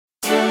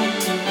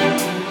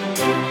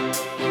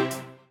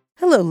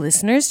Hello,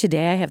 listeners.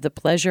 Today I have the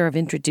pleasure of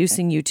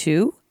introducing you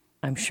to,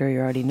 I'm sure you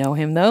already know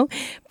him though,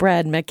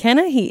 Brad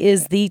McKenna. He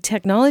is the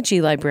technology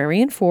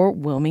librarian for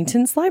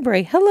Wilmington's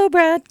Library. Hello,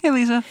 Brad. Hey,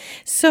 Lisa.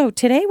 So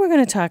today we're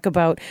going to talk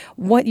about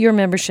what your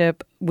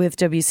membership with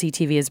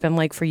WCTV has been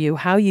like for you,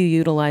 how you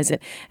utilize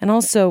it, and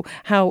also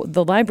how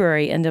the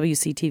library and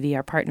WCTV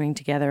are partnering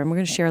together. And we're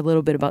going to share a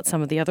little bit about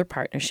some of the other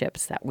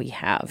partnerships that we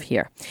have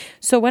here.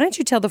 So why don't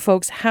you tell the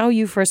folks how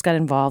you first got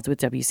involved with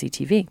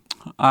WCTV?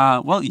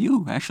 Well,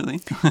 you, actually.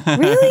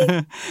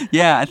 Really?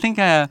 Yeah, I think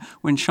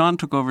when Sean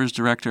took over as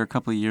director a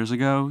couple of years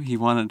ago, he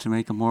wanted to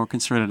make a more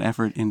concerted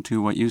effort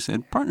into what you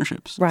said,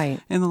 partnerships. Right.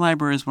 And the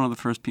library is one of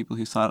the first people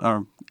he sought,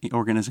 or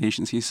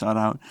organizations he sought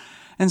out.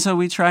 And so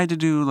we tried to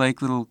do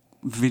like little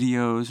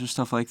videos or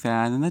stuff like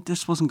that, and that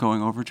just wasn't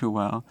going over too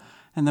well.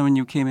 And then when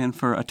you came in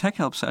for a tech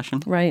help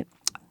session, Right.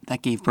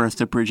 that gave birth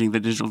to Bridging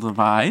the Digital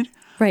Divide.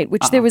 Right,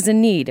 which there was a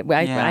need.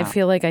 I Yeah.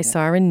 feel like I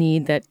saw a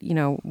need that,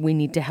 we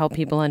need to help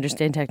people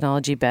understand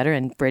technology better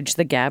and bridge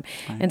the gap.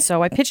 Right. And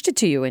so I pitched it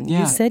to you, and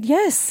you said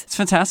yes. It's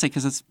fantastic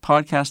because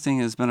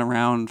podcasting has been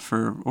around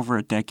for over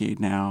a decade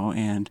now,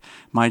 and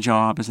my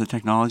job as a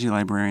technology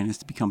librarian is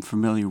to become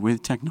familiar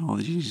with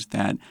technologies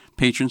that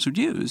patrons would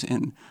use.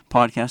 And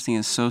podcasting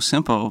is so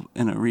simple,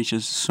 and it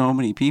reaches so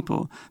many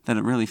people that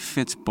it really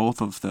fits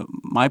both of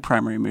my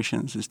primary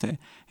missions is to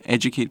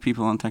educate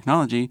people on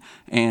technology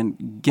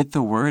and get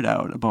the word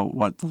out about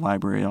what the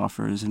library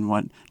offers and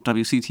what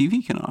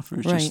WCTV can offer.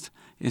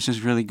 It's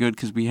just really good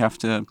because we have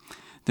to.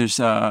 There's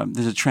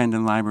a trend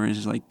in libraries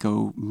is like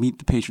go meet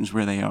the patrons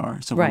where they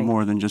are. So we're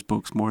more than just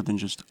books, more than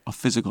just a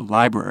physical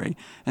library.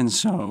 And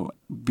so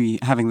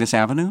having this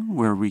avenue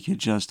where we could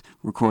just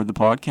record the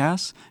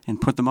podcasts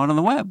and put them out on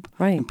the web.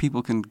 Right. And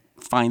people can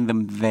find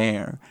them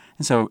there.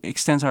 And so it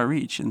extends our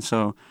reach. And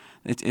so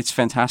it's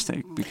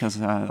fantastic because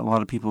a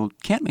lot of people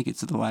can't make it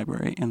to the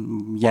library,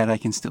 and yet I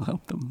can still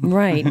help them.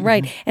 Right.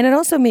 And it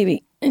also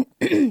maybe,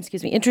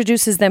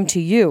 introduces them to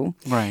you.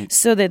 Right.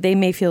 So that they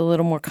may feel a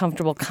little more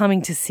comfortable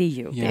coming to see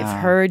you. Yeah. They've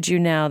heard you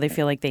now. They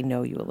feel like they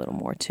know you a little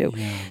more too.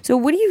 Yeah. So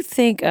what do you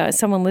think,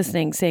 someone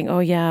listening saying, oh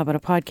yeah, but a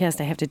podcast,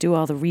 I have to do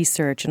all the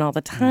research and all the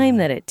time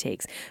that it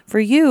takes. For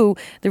you,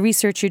 the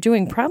research you're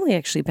doing probably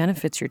actually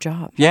benefits your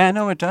job. Yeah,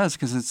 no, it does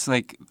because it's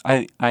like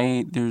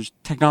there's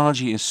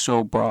technology is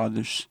so broad.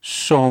 There's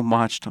so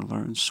much to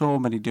learn, so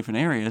many different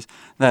areas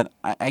that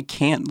I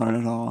can't learn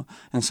it all.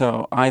 And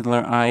so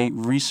I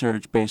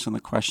research based on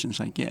the questions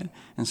I get.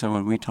 And so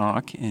when we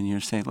talk and you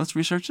say, let's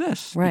research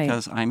this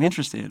because I'm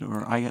interested,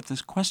 or I get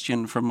this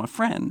question from a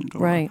friend,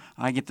 or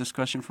I get this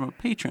question from a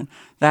patron,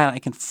 that I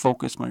can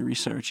focus my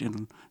research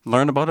and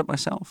learn about it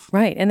myself.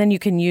 Right. And then you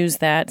can use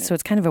that. So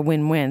it's kind of a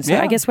win-win. So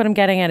I guess what I'm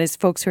getting at is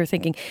folks who are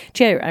thinking,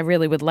 gee, I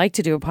really would like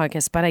to do a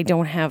podcast, but I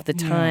don't have the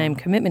time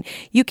commitment.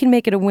 You can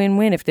make it a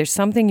win-win. If there's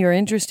something you're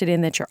interested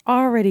in that you're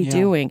already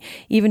doing,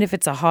 even if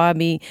it's a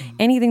hobby,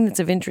 anything that's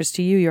of interest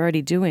to you, you're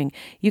already doing,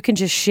 you can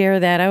just share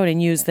that out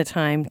and use the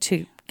time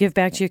to give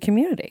back to your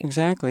community.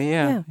 Exactly,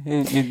 yeah.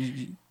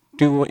 You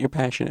do what your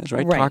passion is,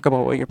 right? Talk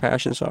about what your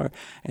passions are.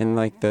 And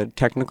like the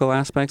technical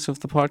aspects of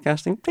the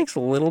podcasting takes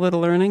a little bit of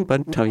learning,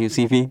 but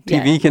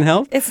WCTV can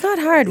help. It's not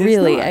hard,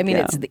 really.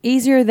 It's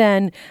easier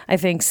than, I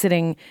think,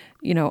 sitting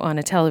on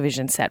a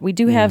television set. We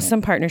do have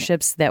some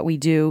partnerships that we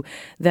do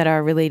that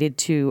are related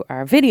to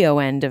our video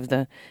end of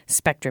the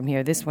spectrum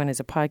here. This one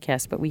is a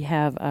podcast, but we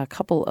have a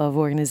couple of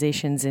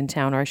organizations in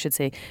town, or I should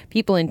say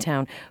people in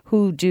town,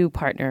 who do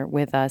partner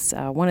with us.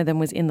 One of them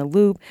was In the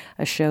Loop,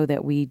 a show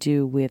that we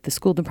do with the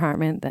school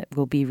department that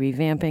we'll be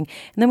revamping.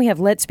 And then we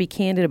have Let's Be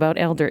Candid About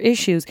Elder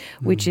Issues,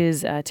 which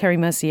is Terry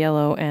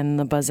Masiello and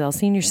the Buzzell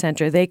Senior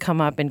Center. They come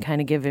up and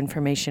kind of give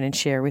information and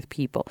share with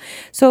people.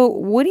 So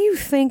what do you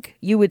think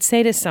you would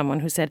say to someone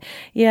who said,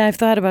 yeah, I've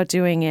thought about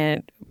doing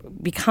it,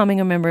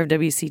 becoming a member of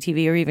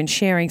WCTV, or even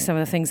sharing some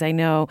of the things I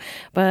know,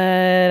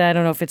 but I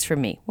don't know if it's for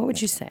me? What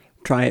would you say?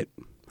 Try it.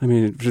 I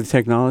mean, for the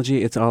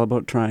technology, it's all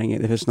about trying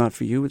it. If it's not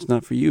for you, it's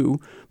not for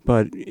you.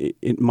 But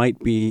it might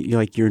be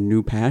like your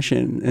new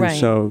passion. And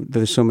so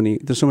there's so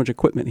much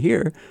equipment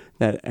here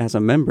that as a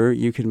member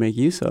you can make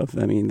use of.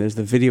 I mean, there's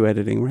the video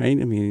editing, right?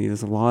 I mean,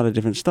 there's a lot of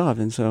different stuff.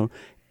 And so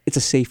it's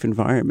a safe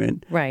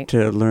environment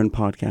to learn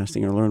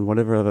podcasting or learn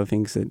whatever other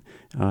things that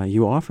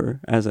you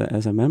offer as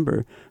a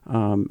member.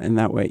 And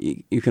that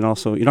way you can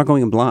also, you're not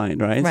going in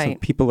blind, right? So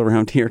people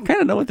around here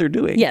kind of know what they're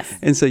doing. Yes.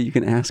 And so you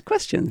can ask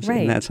questions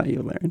and that's how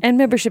you learn. And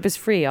membership is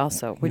free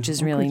also, which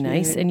is really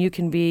nice. And you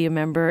can be a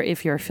member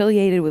if you're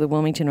affiliated with a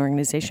Wilmington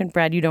organization.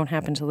 Brad, you don't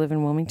happen to live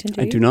in Wilmington,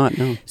 do you? I do not,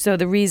 no. So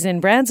the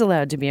reason Brad's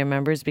allowed to be a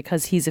member is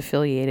because he's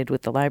affiliated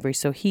with the library.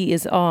 So he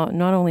is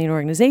not only an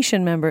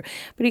organization member,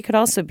 but he could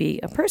also be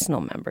a personal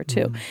member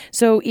too.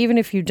 So even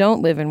if you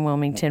don't live in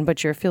Wilmington,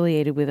 but you're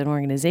affiliated with an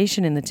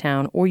organization in the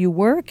town, or you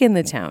work in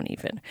the town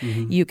even,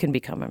 you can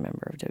become a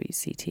member of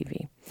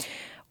WCTV.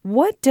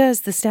 What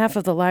does the staff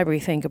of the library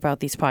think about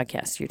these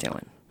podcasts you're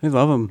doing? They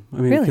love them. I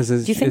mean, really? Do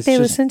you think they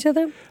listen to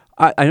them?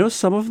 I know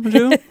some of them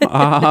do.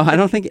 I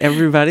don't think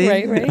everybody.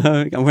 Right.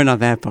 We're not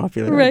that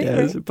popular, I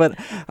guess. Right. But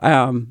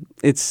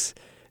it's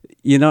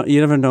you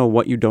never know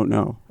what you don't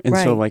know. And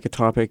so Right. like a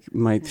topic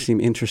might seem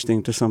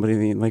interesting to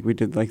somebody, like we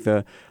did like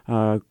the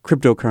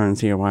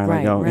cryptocurrency a while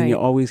Right, ago, and you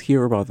right. always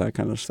hear about that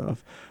kind of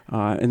stuff.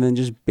 And then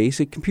just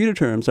basic computer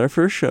terms, our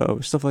first show,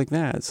 stuff like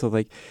that. So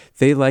like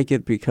they like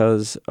it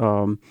because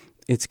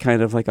it's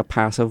kind of like a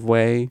passive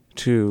way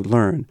to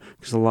learn.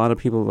 Because a lot of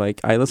people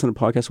I listen to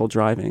podcasts while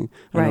driving.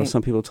 I know Right.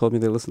 some people told me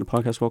they listen to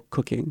podcasts while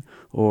cooking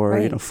or,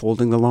 Right.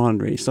 folding the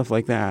laundry, stuff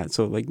like that.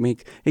 So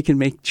it can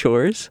make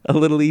chores a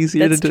little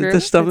easier That's true.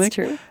 to stomach. That's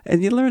true.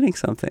 And you're learning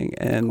something.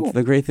 And Cool.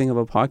 the great thing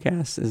about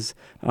podcasts is,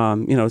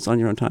 it's on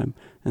your own time.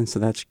 And so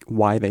that's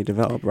why they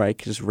develop, right?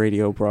 Because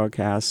radio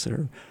broadcasts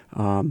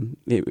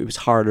it was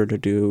harder to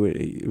do.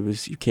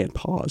 You can't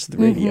pause the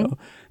radio. Mm-hmm.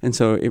 And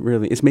so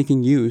it's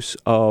making use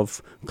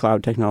of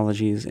cloud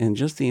technologies and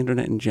just the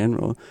internet in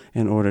general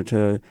in order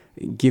to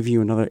give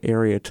you another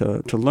area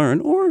to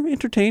learn or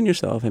entertain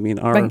yourself. I mean,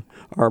 Right.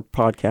 our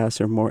podcasts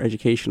are more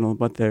educational,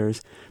 but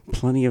there's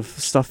plenty of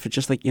stuff for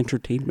just like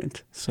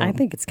entertainment. So I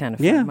think it's kind of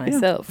fun Yeah,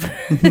 myself.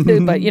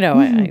 But,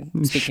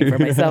 I'm speaking for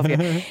myself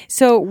here.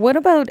 So what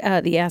about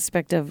the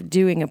aspect of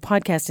doing a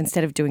podcast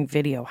instead of doing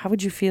video? How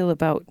would you feel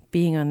about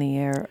being on the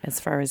air as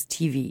far as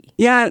TV?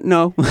 Yeah,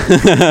 no.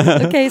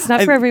 Okay, it's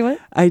not for everyone.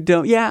 I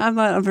don't. Yeah,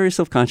 I'm very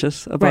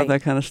self-conscious about Right.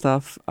 that kind of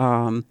stuff.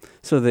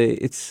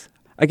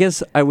 I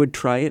guess I would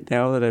try it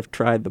now that I've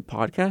tried the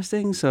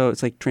podcasting. So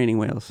it's like training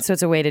whales. So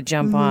it's a way to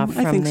jump off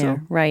I from think there.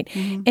 so. Right.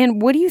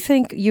 And what do you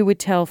think you would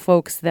tell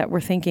folks that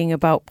were thinking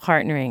about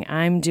partnering?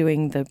 I'm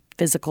doing the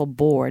physical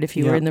board. If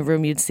you were Yeah. in the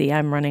room, you'd see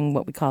I'm running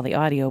what we call the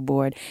audio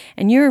board.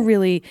 And you're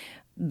really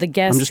the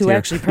guest just who here.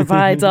 actually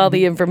provides all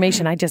the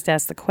information. I just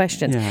ask the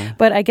questions. Yeah.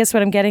 But I guess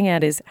what I'm getting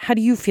at is, how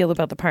do you feel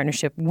about the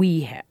partnership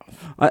we have?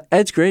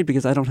 It's great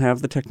because I don't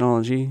have the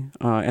technology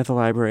at the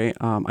library.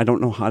 I don't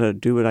know how to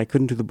do it. I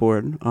couldn't do the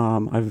board.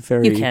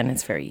 You can.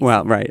 It's very easy.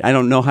 Well, right. I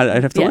don't know how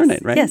I'd have to Yes, learn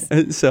it, right?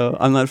 yes. So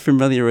I'm not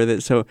familiar with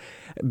it. So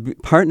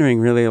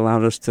partnering really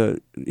allowed us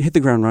to hit the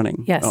ground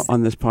running Yes.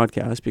 on this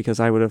podcast because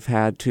I would have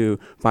had to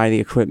buy the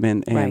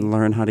equipment and Right.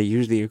 learn how to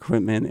use the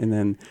equipment and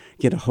then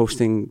get a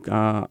hosting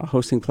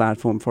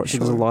platform for it. So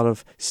there's a Sure. lot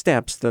of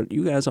steps that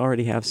you guys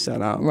already have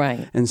set up.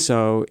 Right. And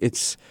so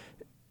it's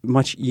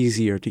much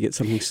easier to get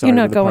something started. You're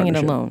not with a going it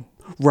partnership. alone.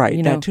 Right,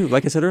 you know. that too.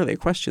 Like I said earlier,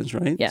 questions,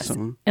 right? Yes.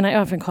 So, And I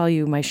often call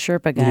you my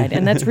Sherpa guide.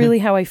 And that's really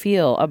how I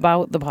feel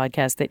about the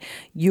podcast, that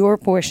your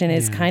portion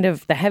is kind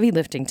of the heavy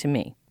lifting to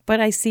me. But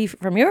I see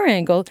from your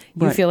angle,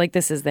 you Right. feel like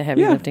this is the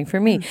heavy Yeah. lifting for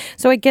me.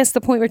 So I guess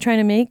the point we're trying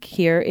to make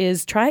here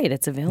is try it.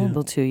 It's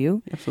available to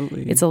you.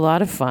 absolutely. It's a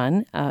lot of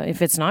fun.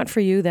 If it's not for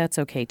you, that's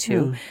okay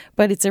too.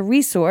 But it's a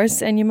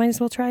resource and you might as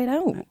well try it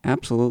out.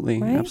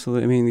 Absolutely. Right?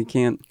 Absolutely. I mean, it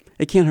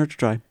can't hurt to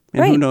try.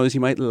 And who Right. knows,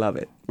 you might love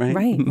it, right?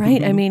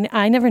 Right. I mean,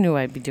 I never knew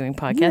I'd be doing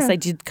podcasts. Yeah. I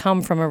did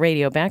come from a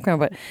radio background,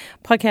 but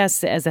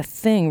podcasts as a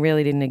thing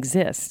really didn't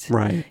exist.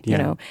 Right,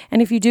 yeah.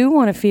 And if you do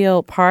want to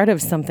feel part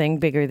of something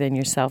bigger than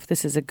yourself,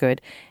 this is a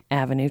good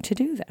avenue to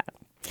do that.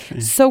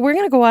 So we're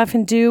going to go off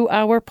and do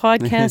our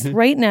podcast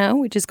right now,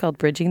 which is called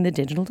Bridging the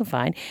Digital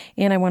Divide.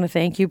 And I want to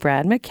thank you,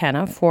 Brad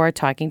McKenna, for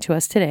talking to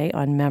us today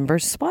on Member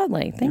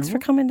Spotlight. Thanks for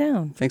coming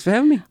down. Thanks for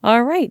having me.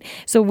 All right.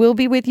 So we'll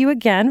be with you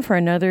again for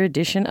another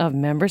edition of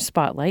Member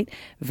Spotlight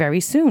very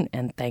soon.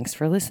 And thanks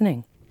for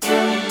listening.